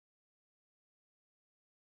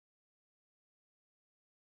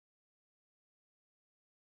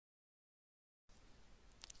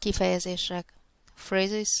Kifejezések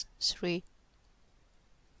Phrases 3.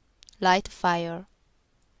 Light a fire.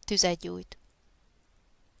 Tüzet gyújt.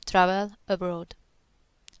 Travel abroad.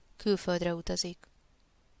 Külföldre utazik.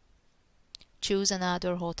 Choose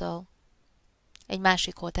another hotel. Egy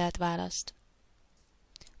másik hotelt választ.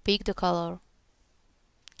 Pick the color.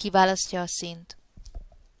 Kiválasztja a színt.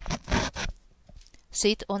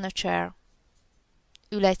 Sit on a chair.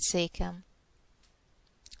 Ül egy széken.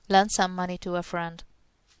 Lend some money to a friend.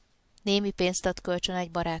 Némi pénzt ad kölcsön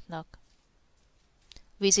egy barátnak.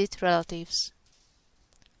 Visit relatives.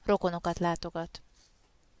 Rokonokat látogat.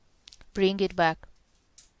 Bring it back.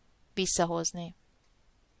 Visszahozni.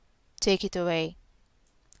 Take it away.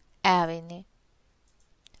 Elvinni.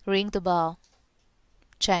 Ring the bell.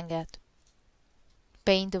 Csenget.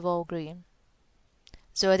 Paint the wall green.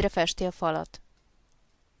 Zöldre festi a falat.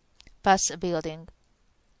 Pass a building.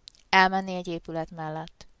 Elmenni egy épület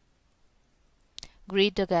mellett.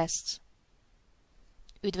 Greet the guests.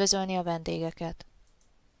 Üdvözölni a vendégeket.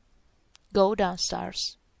 Go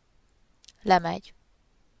downstairs. Lemegy.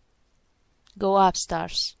 Go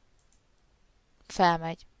upstairs.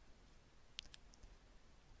 Felmegy.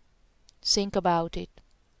 Think about it.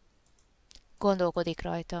 Gondolkodik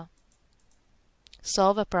rajta.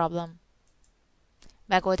 Solve a problem.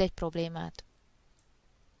 Megold egy problémát.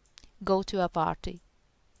 Go to a party.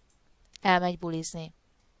 Elmegy bulizni.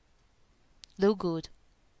 Look good.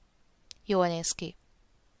 Jól néz ki.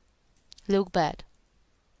 Look bad.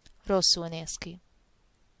 Rosszul néz ki.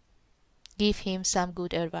 Give him some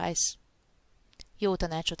good advice. Jó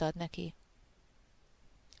tanácsot ad neki.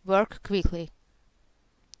 Work quickly.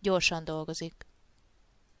 Gyorsan dolgozik.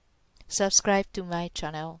 Subscribe to my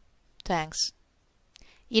channel. Thanks.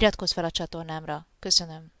 Iratkozz fel a csatornámra.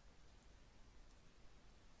 Köszönöm.